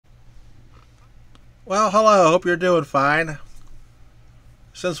Well, hello, hope you're doing fine.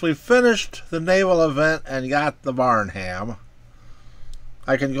 Since we finished the naval event and got the Barnham,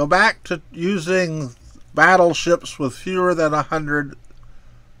 I can go back to using battleships with fewer than 100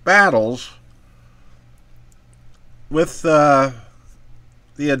 battles with the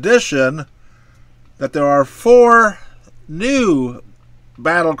addition that there are 4 new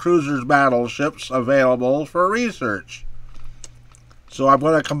battlecruisers battleships available for research. So I'm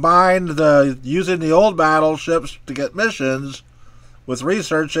going to combine using the old battleships to get missions with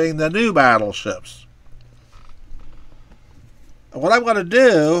researching the new battleships. What I'm going to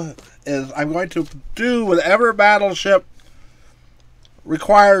do is I'm going to do whatever battleship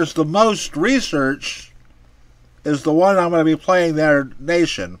requires the most research is the one I'm going to be playing their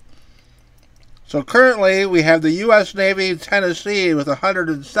nation. So currently we have the U.S. Navy Tennessee with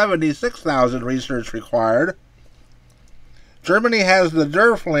 176,000 research required. Germany has the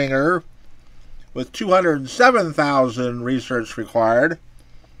Derfflinger with 207,000 research required.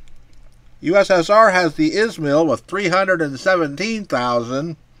 USSR has the Izmail with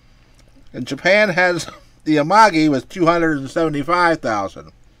 317,000. And Japan has the Amagi with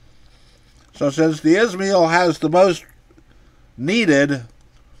 275,000. So since the Izmail has the most needed,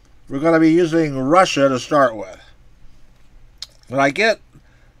 we're going to be using Russia to start with. When I get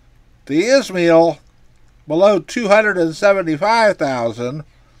the Izmail below 275,000,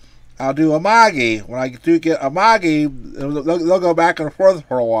 I'll do Amagi. When I do get Amagi, they'll go back and forth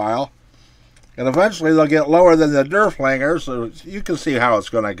for a while. And eventually they'll get lower than the Derfflinger, so you can see how it's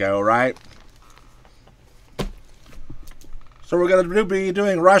going to go, right? So we're going to be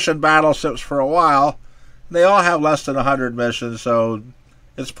doing Russian battleships for a while. They all have less than 100 missions, so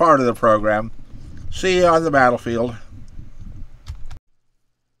it's part of the program. See you on the battlefield.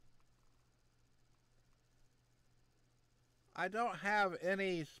 I don't have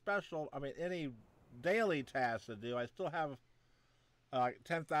any any daily tasks to do. I still have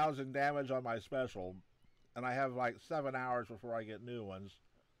 10,000 damage on my special, and I have like 7 hours before I get new ones.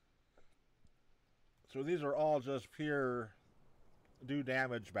 So these are all just pure do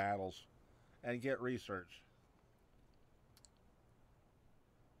damage battles and get research.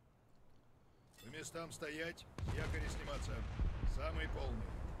 По местам стоять, якорь сниматься. Самый полный.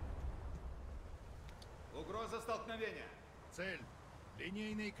 Угроза столкновения. Цель.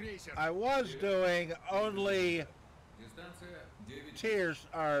 Линейный крейсер. I was doing only tier 6,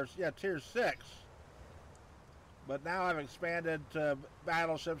 but now I've expanded to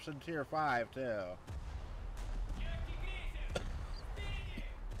battleships in tier 5 too.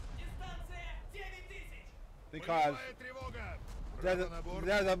 Because they're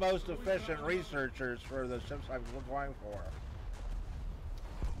the most efficient researchers for the ships I'm going for.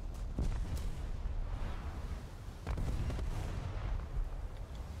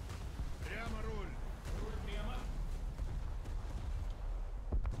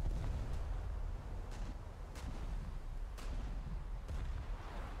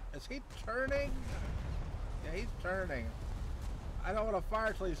 Is he turning? Yeah, he's turning. I don't want to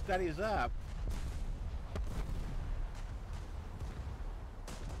fire till he steadies up.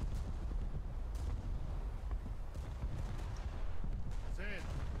 Цель.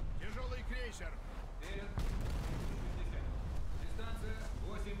 Тяжелый крейсер. Дистанция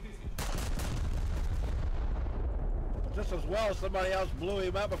 8000. Just as well as somebody else blew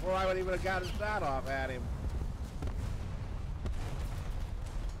him up before I would even have got a shot off at him.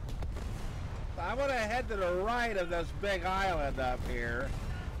 I want to head to the right of this big island up here.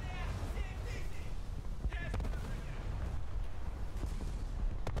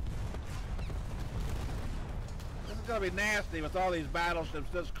 This is going to be nasty with all these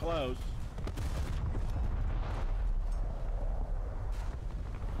battleships this close.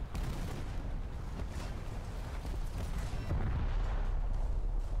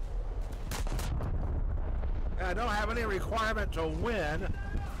 I don't have any requirement to win.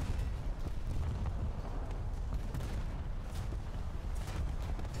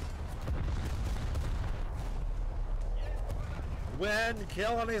 Win,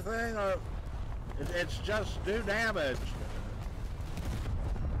 kill anything, or it's just do damage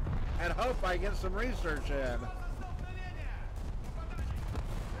and hope I get some research in.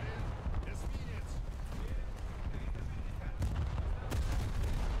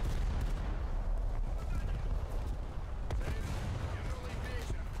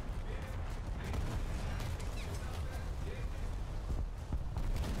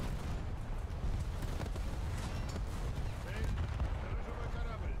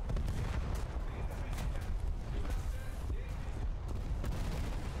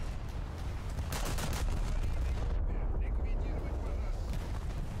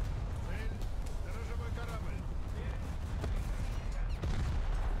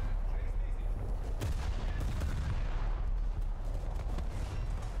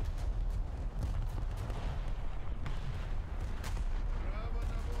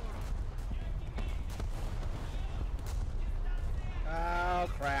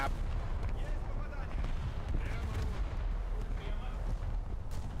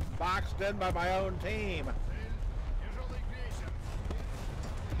 been by my own team. Цель. Тяжелый крейсер.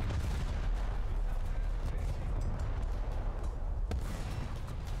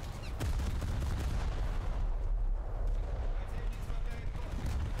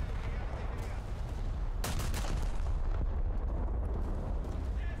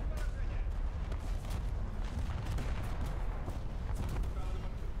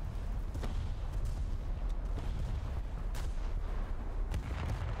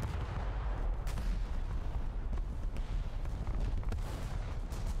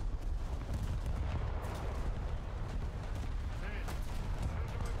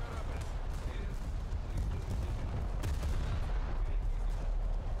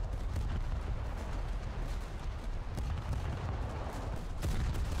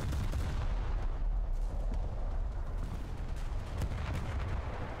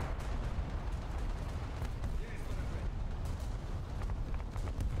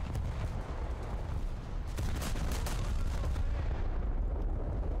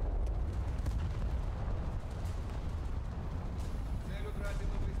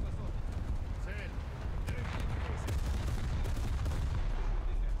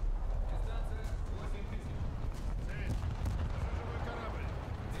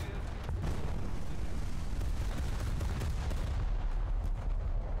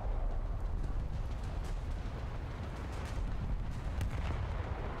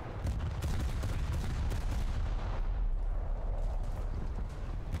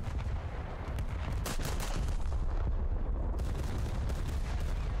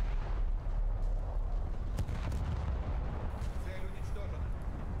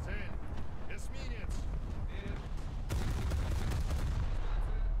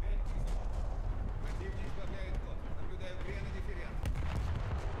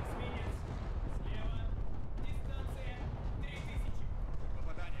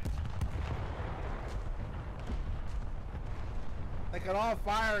 They can all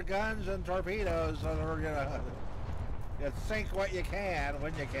fire guns and torpedoes, so we're gonna sink what you can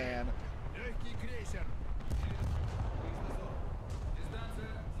when you can. Легкий крейсер. Дистанция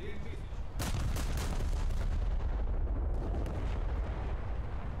 7000.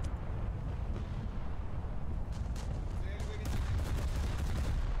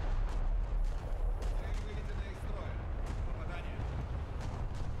 Цель выведена из строя. Попадание.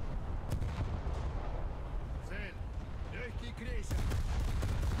 Цель. Легкий крейсер.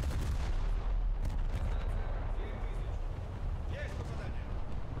 Дистанция 7000. Есть попадание. Есть поражение.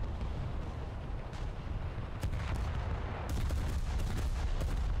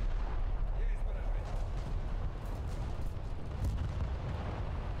 Легкий крейсер. Слева. Дистанция.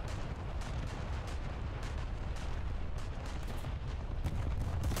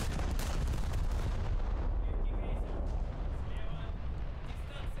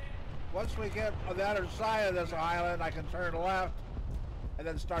 Once we get on the other side of this island, I can turn left and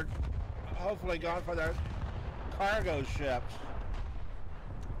then start hopefully going for their cargo ships.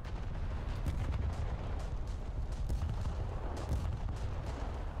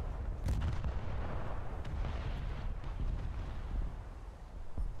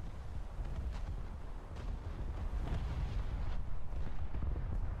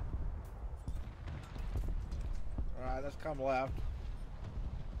 All right, let's come left.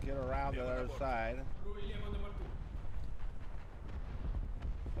 Get around the other side. Руль лево на борту.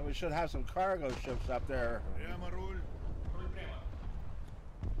 And we should have some cargo ships up there. Прямо руль. Руль прямо.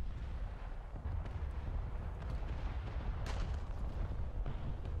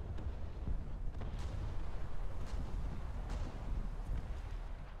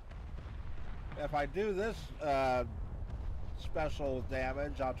 If I do this special with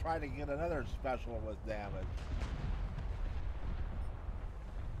damage, I'll try to get another special with damage.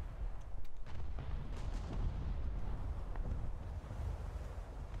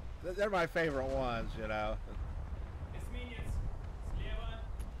 They're my favorite ones, you know. Эсминец. Слева.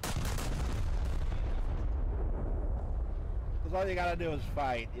 Because all you gotta do is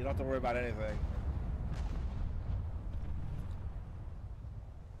fight. You don't have to worry about anything.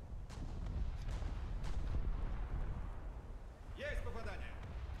 Есть попадание.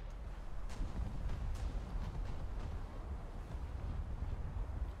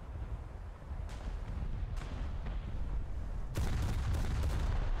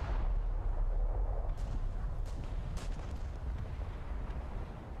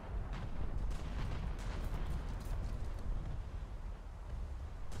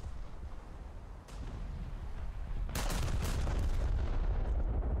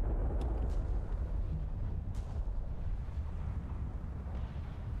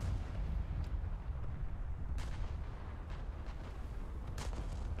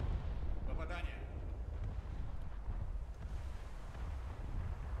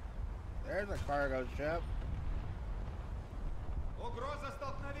 There's a cargo ship. Угроза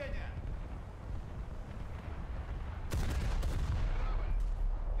столкновения!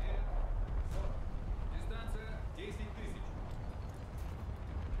 Вперед. 40. Дистанция 10 тысяч.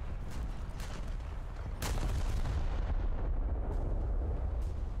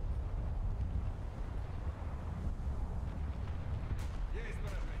 Есть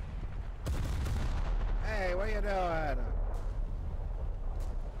поражение. Hey, what are you doing?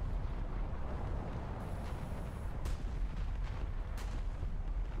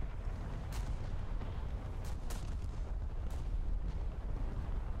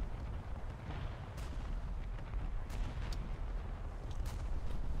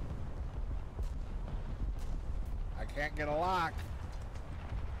 I can't get a lock.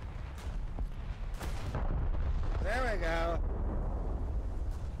 There we go.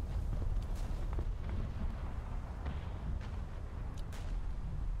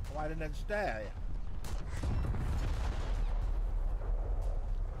 Why didn't it stay?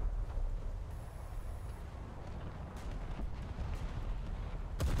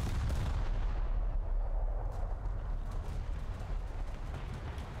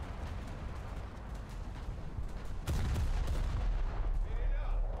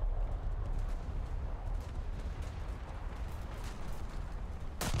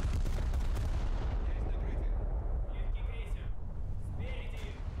 Есть накрытие. Легкий крейсер. Спереди.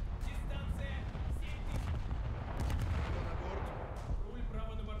 Дистанция 7 тысяч. Право на борт. Руль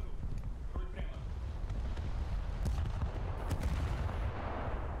право на борту. Руль прямо.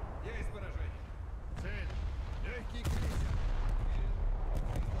 Есть поражение. Цель. Легкий крейсер. Вперед.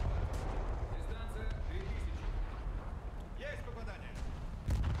 320. Дистанция 3000. Есть попадание.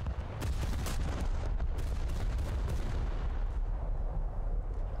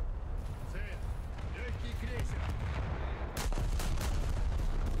 Цель. Легкий крейсер.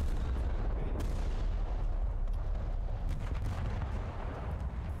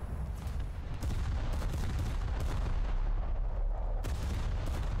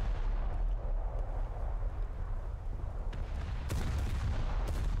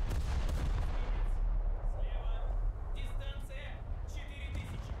 Слева. Дистанция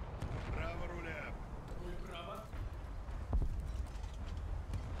 4000. Право руля. Руль право.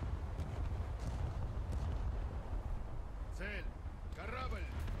 Цель. Корабль.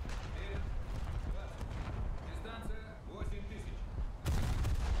 Вперед. 20. Дистанция 8000.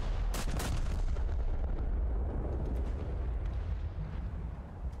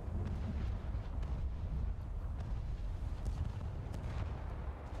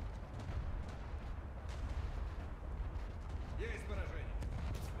 Есть поражение.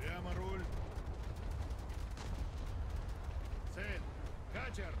 Прямо руль. Цель.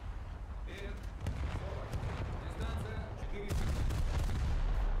 Катер. Вперед. 40. Дистанция 4000.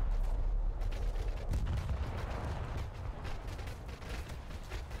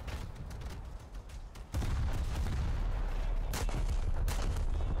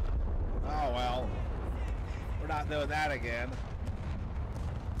 Oh well. We're not doing that again.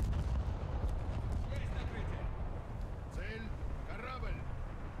 Есть накрытие. Цель. Корабль.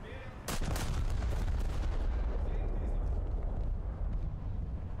 Вперед. 7000.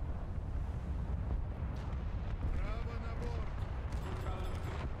 Право на борт. Руль право на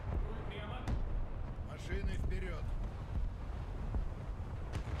борту. Руль прямо. Машины вперед.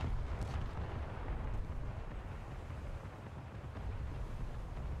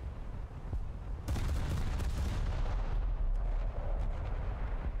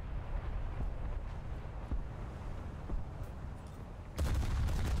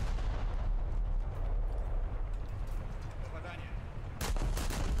 Попадание.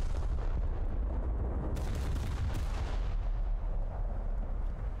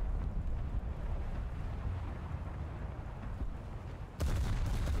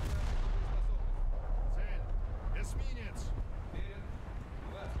 Цель. Эсминец. Вперед.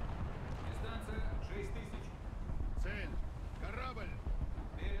 20. Дистанция 6000. Цель. Корабль.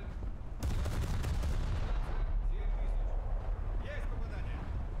 Вперед. 20. Дистанция 7000. Есть попадание.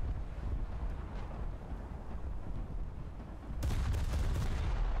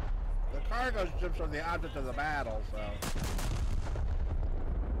 The cargo ships are the object of the battle, so.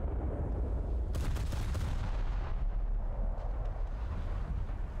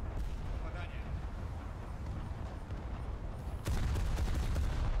 Попадание.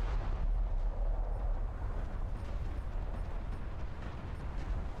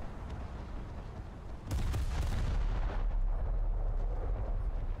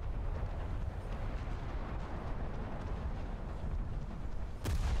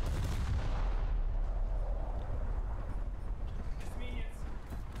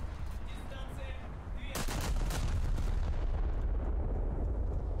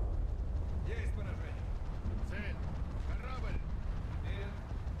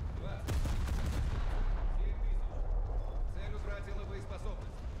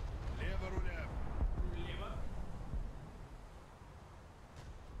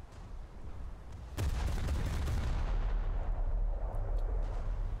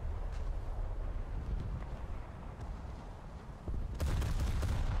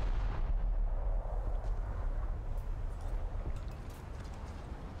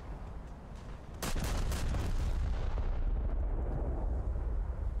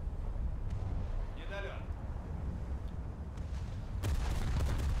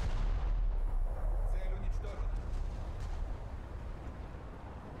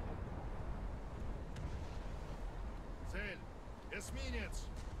 Эсминец!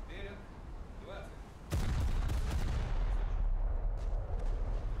 Беринг 20.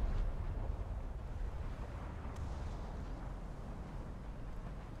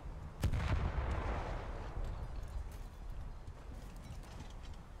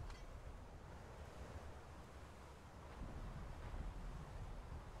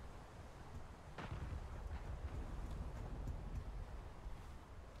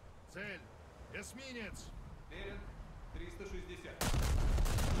 Цель! Эсминец! Беринг 360.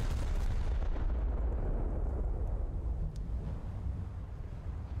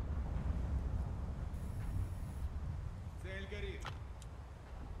 Цель горит.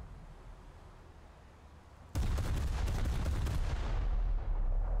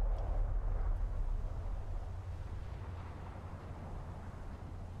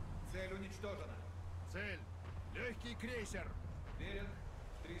 Цель уничтожена. Цель! Легкий крейсер! Беринг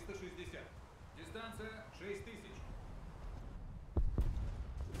 360. Дистанция 6000.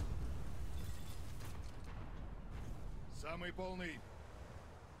 Самый полный!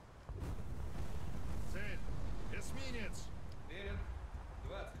 Цель! Эсминец! Беринг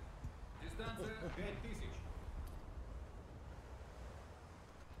 20. Дистанция 5000.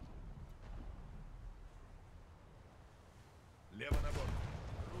 Лево на борт!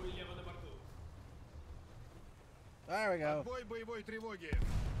 Руль лево на борту. There we go. Отбой боевой тревоги!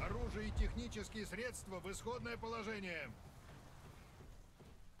 Оружие и технические средства в исходное положение!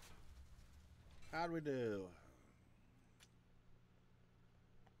 How'd we do?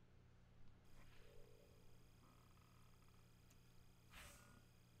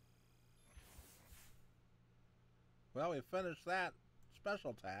 Well, we finished that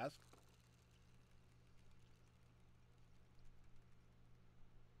special task.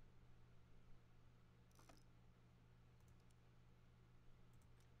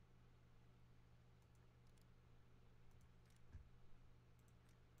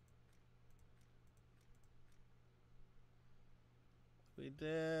 We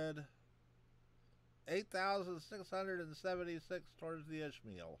did 8,676 towards the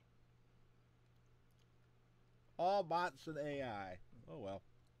Ishmael. All bots and AI. Oh well.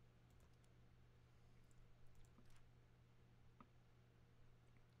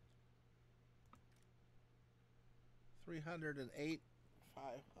 $308,500.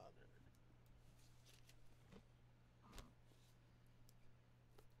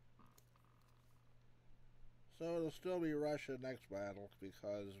 So it'll still be Russia next battle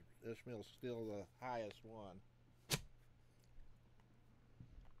because Ishmael's still the highest one.